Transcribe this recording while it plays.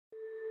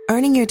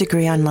Earning your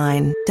degree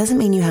online doesn't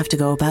mean you have to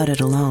go about it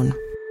alone.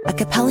 At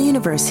Capella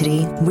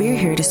University, we're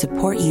here to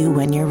support you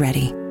when you're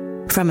ready.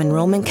 From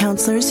enrollment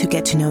counselors who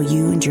get to know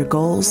you and your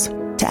goals,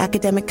 to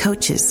academic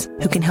coaches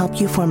who can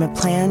help you form a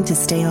plan to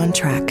stay on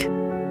track.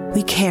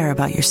 We care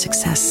about your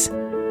success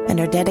and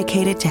are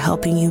dedicated to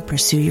helping you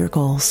pursue your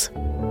goals.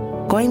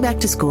 Going back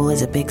to school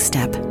is a big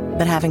step,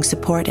 but having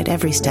support at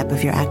every step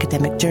of your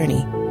academic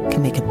journey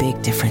can make a big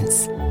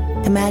difference.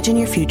 Imagine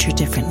your future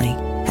differently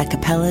at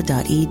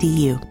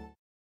capella.edu.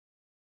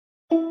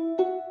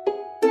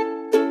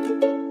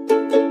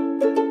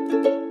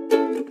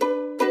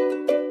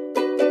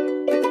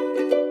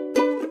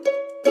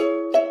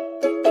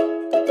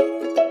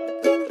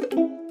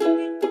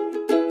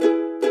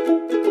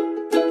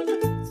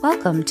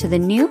 Welcome to the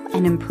new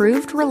and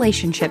improved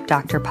Relationship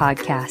Doctor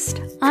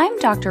podcast. I'm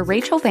Dr.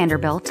 Rachel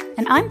Vanderbilt,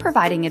 and I'm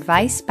providing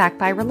advice backed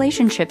by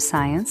relationship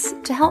science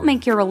to help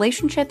make your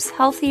relationships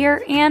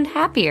healthier and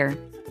happier.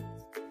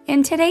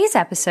 In today's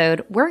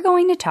episode, we're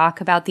going to talk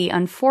about the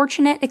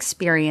unfortunate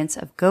experience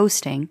of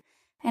ghosting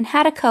and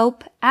how to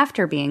cope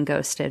after being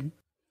ghosted.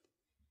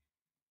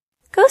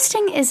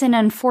 Ghosting is an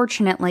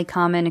unfortunately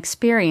common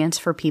experience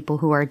for people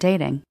who are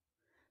dating.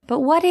 But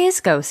what is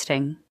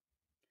ghosting?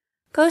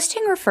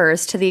 Ghosting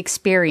refers to the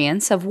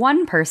experience of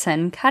one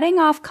person cutting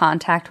off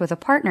contact with a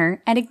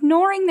partner and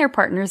ignoring their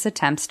partner's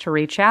attempts to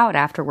reach out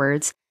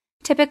afterwards,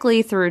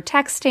 typically through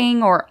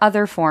texting or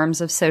other forms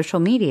of social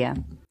media.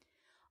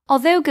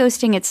 Although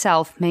ghosting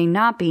itself may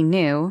not be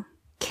new,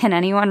 can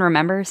anyone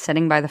remember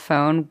sitting by the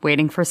phone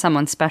waiting for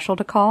someone special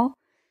to call?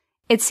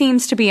 It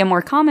seems to be a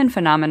more common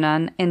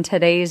phenomenon in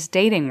today's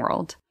dating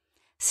world.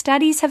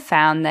 Studies have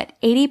found that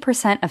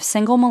 80% of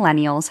single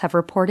millennials have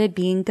reported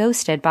being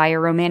ghosted by a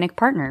romantic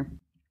partner.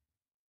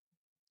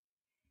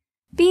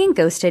 Being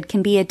ghosted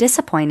can be a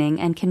disappointing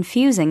and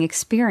confusing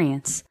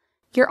experience.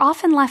 You're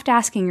often left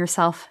asking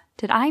yourself,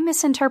 did I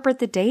misinterpret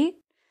the date?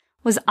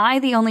 Was I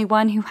the only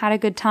one who had a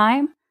good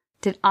time?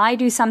 Did I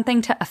do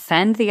something to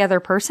offend the other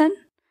person?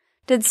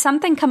 Did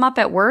something come up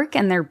at work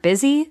and they're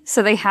busy,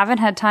 so they haven't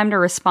had time to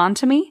respond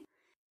to me?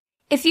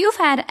 If you've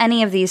had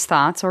any of these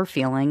thoughts or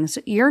feelings,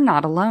 you're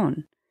not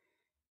alone.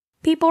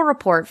 People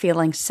report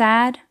feeling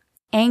sad,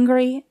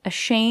 angry,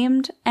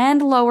 ashamed,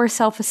 and lower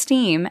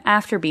self-esteem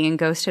after being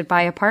ghosted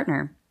by a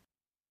partner.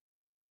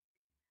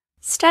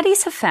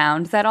 Studies have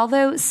found that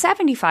although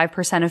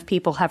 75% of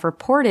people have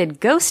reported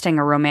ghosting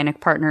a romantic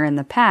partner in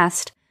the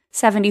past,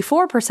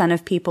 74%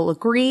 of people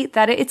agree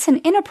that it's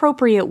an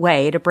inappropriate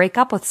way to break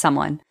up with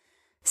someone.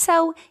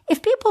 So,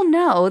 if people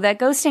know that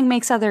ghosting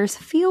makes others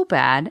feel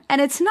bad,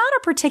 and it's not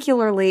a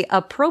particularly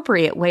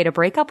appropriate way to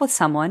break up with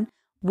someone,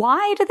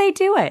 why do they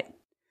do it?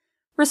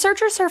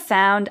 Researchers have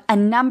found a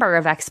number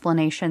of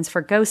explanations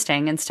for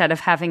ghosting instead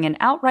of having an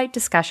outright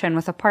discussion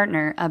with a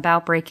partner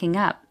about breaking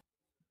up.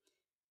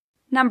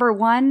 Number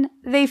 1,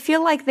 they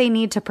feel like they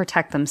need to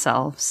protect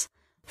themselves.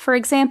 For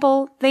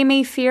example, they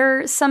may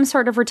fear some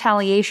sort of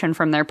retaliation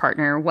from their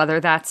partner,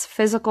 whether that's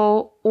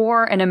physical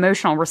or an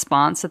emotional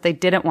response that they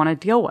didn't want to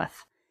deal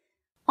with.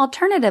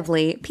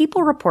 Alternatively,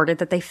 people reported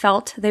that they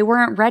felt they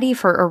weren't ready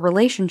for a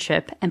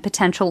relationship and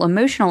potential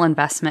emotional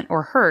investment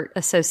or hurt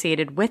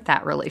associated with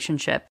that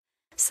relationship.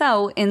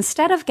 So,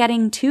 instead of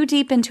getting too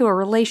deep into a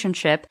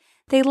relationship,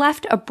 they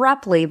left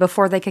abruptly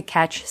before they could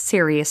catch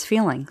serious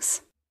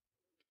feelings.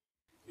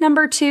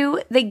 Number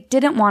 2, they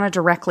didn't want to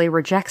directly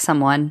reject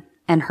someone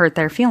and hurt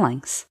their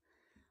feelings.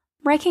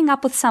 Breaking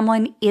up with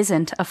someone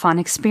isn't a fun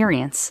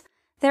experience.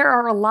 There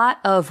are a lot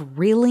of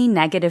really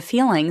negative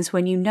feelings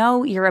when you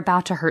know you're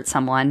about to hurt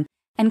someone,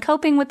 and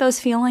coping with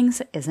those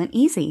feelings isn't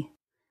easy.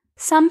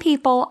 Some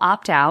people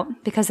opt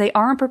out because they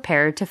aren't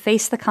prepared to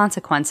face the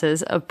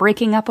consequences of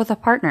breaking up with a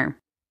partner.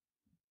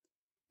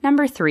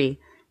 Number 3,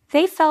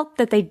 they felt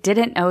that they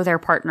didn't owe their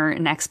partner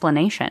an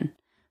explanation.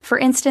 For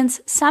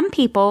instance, some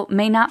people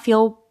may not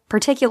feel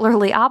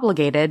particularly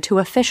obligated to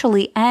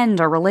officially end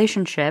a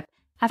relationship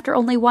after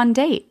only one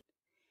date.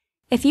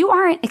 If you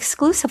aren't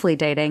exclusively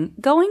dating,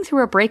 going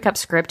through a breakup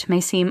script may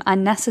seem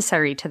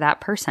unnecessary to that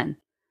person.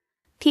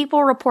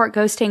 People report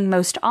ghosting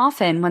most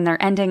often when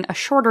they're ending a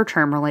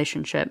shorter-term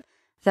relationship,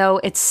 though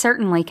it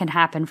certainly can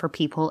happen for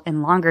people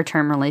in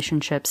longer-term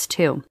relationships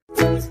too.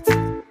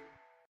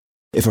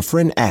 If a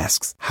friend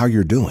asks how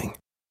you're doing,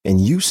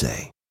 and you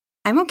say,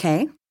 I'm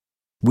okay,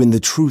 when the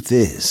truth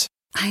is,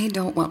 I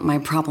don't want my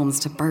problems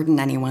to burden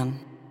anyone.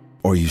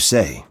 Or you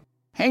say,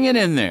 hang it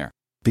in there.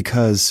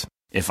 Because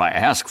if I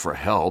ask for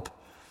help,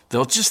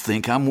 they'll just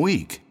think I'm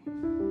weak.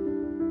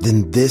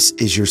 Then this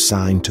is your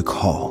sign to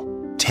call,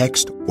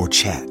 text, or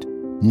chat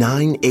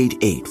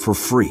 988 for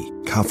free,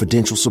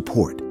 confidential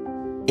support.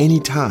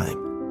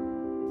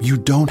 Anytime. You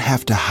don't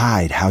have to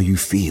hide how you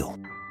feel.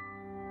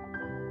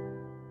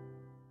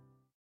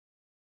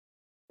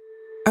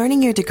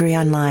 Earning your degree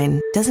online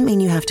doesn't mean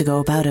you have to go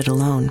about it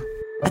alone.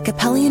 At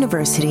Capella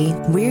University,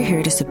 we're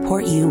here to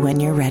support you when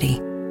you're ready.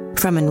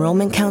 From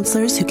enrollment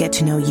counselors who get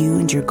to know you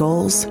and your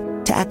goals,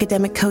 to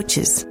academic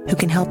coaches who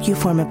can help you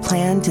form a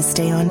plan to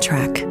stay on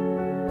track.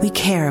 We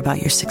care about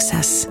your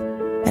success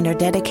and are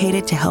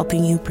dedicated to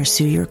helping you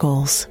pursue your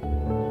goals.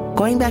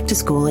 Going back to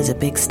school is a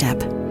big step,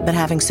 but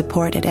having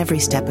support at every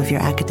step of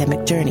your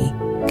academic journey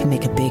can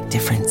make a big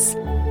difference.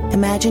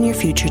 Imagine your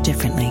future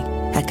differently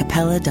at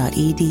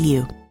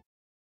capella.edu.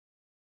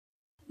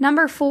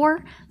 Number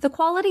 4, the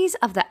qualities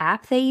of the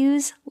app they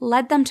use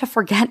led them to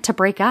forget to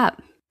break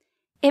up.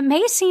 It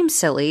may seem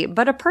silly,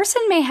 but a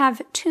person may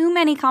have too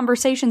many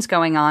conversations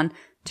going on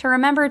to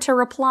remember to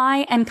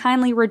reply and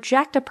kindly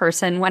reject a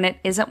person when it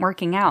isn't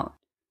working out.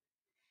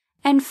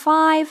 And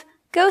 5,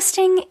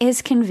 ghosting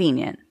is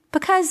convenient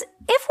because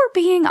if we're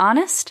being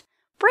honest,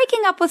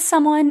 breaking up with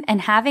someone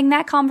and having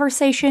that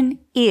conversation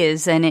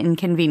is an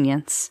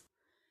inconvenience.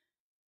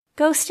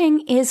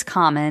 Ghosting is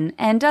common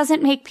and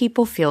doesn't make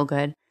people feel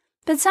good,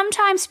 but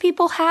sometimes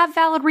people have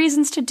valid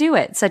reasons to do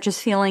it, such as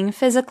feeling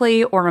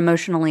physically or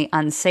emotionally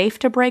unsafe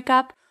to break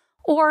up,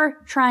 or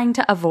trying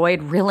to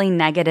avoid really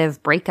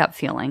negative breakup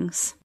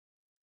feelings.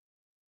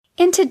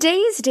 In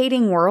today's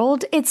dating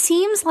world, it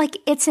seems like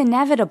it's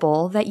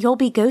inevitable that you'll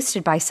be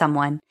ghosted by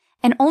someone,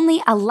 and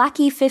only a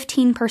lucky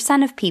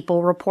 15% of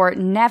people report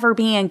never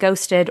being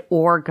ghosted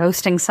or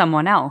ghosting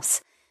someone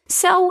else.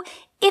 So,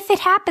 if it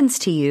happens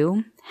to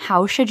you,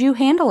 how should you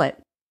handle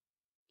it?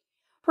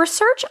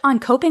 Research on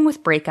coping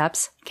with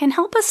breakups can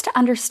help us to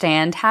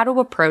understand how to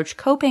approach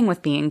coping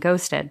with being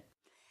ghosted.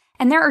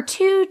 And there are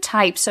 2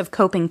 types of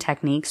coping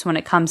techniques when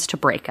it comes to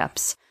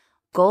breakups: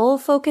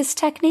 goal-focused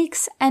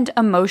techniques and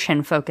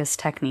emotion-focused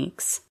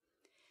techniques.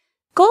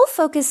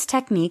 Goal-focused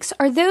techniques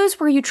are those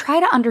where you try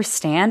to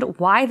understand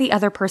why the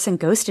other person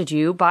ghosted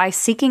you by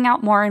seeking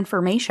out more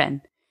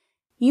information.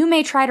 You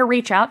may try to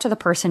reach out to the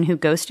person who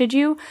ghosted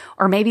you,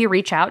 or maybe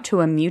reach out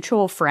to a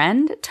mutual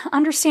friend to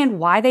understand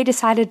why they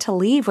decided to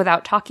leave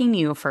without talking to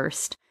you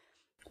first.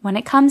 When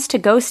it comes to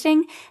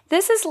ghosting,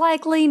 this is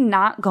likely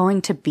not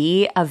going to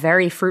be a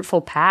very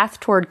fruitful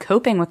path toward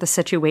coping with the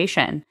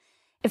situation.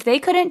 If they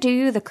couldn't do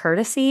you the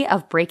courtesy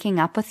of breaking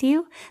up with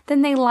you,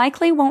 then they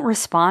likely won't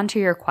respond to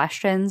your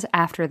questions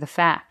after the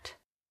fact.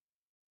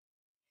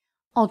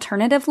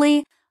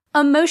 Alternatively,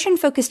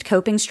 emotion-focused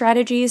coping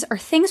strategies are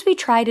things we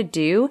try to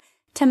do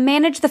to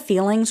manage the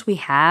feelings we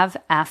have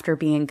after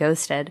being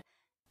ghosted.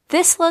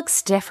 This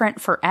looks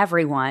different for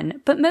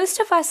everyone, but most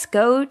of us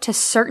go to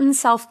certain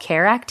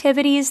self-care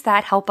activities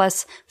that help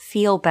us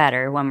feel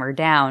better when we're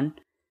down.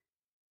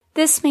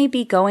 This may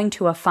be going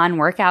to a fun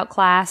workout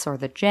class or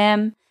the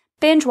gym,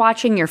 binge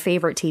watching your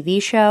favorite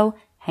TV show,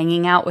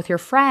 hanging out with your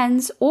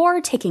friends,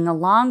 or taking a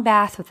long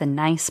bath with a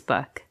nice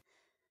book.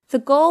 The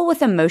goal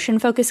with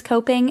emotion-focused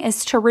coping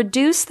is to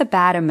reduce the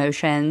bad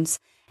emotions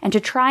and to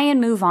try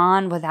and move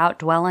on without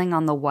dwelling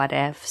on the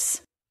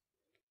what-ifs.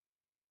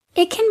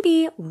 It can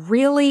be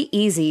really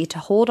easy to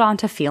hold on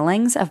to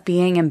feelings of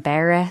being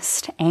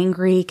embarrassed,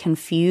 angry,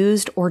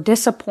 confused, or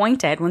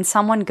disappointed when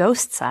someone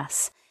ghosts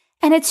us,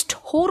 and it's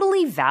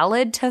totally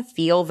valid to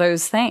feel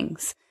those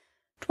things.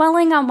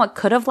 Dwelling on what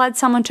could have led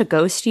someone to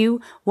ghost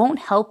you won't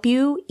help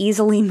you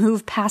easily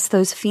move past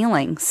those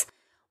feelings.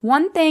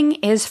 One thing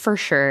is for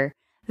sure,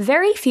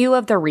 very few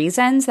of the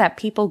reasons that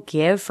people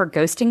give for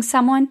ghosting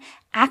someone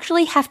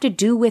actually have to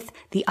do with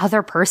the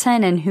other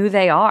person and who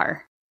they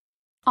are.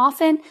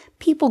 Often,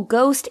 people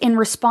ghost in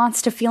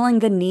response to feeling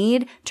the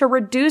need to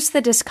reduce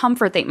the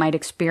discomfort they might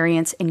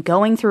experience in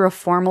going through a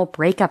formal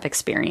breakup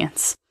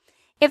experience.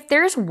 If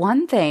there's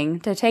one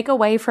thing to take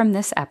away from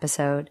this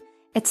episode,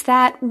 it's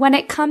that when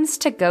it comes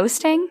to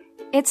ghosting,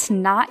 it's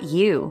not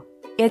you,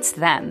 it's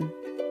them.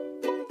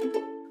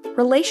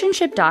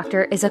 Relationship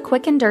Doctor is a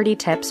quick and dirty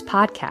tips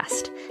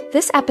podcast.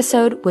 This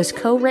episode was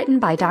co-written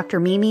by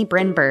Dr. Mimi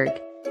Brinberg.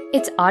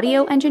 It's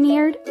audio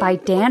engineered by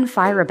Dan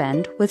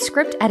Feierabend with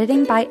script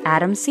editing by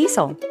Adam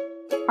Cecil.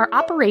 Our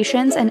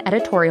operations and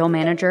editorial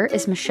manager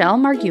is Michelle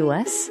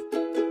Margulis.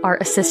 Our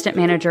assistant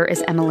manager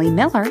is Emily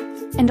Miller.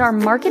 And our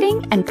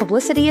marketing and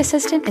publicity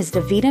assistant is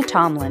Davina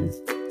Tomlin.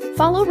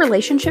 Follow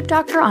Relationship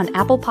Doctor on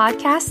Apple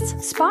Podcasts,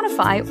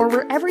 Spotify, or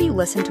wherever you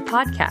listen to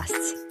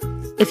podcasts.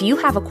 If you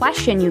have a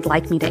question you'd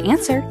like me to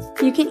answer,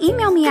 you can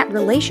email me at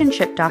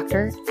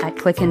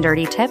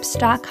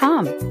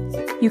relationshipdoctor@quickanddirtytips.com.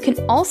 You can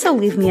also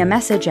leave me a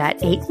message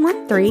at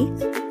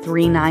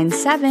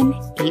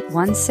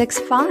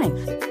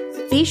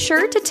 813-397-8165. Be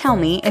sure to tell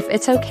me if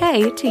it's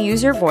okay to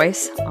use your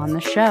voice on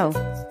the show.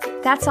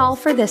 That's all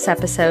for this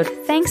episode.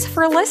 Thanks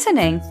for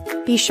listening.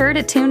 Be sure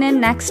to tune in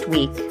next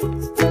week.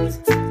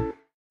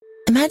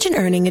 Imagine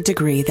earning a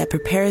degree that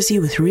prepares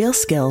you with real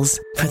skills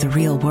for the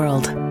real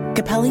world.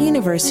 Capella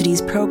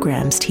University's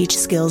programs teach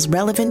skills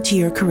relevant to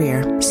your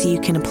career so you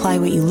can apply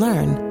what you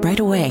learn right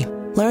away.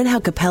 Learn how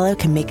Capella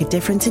can make a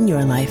difference in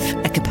your life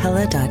at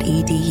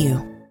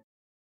capella.edu.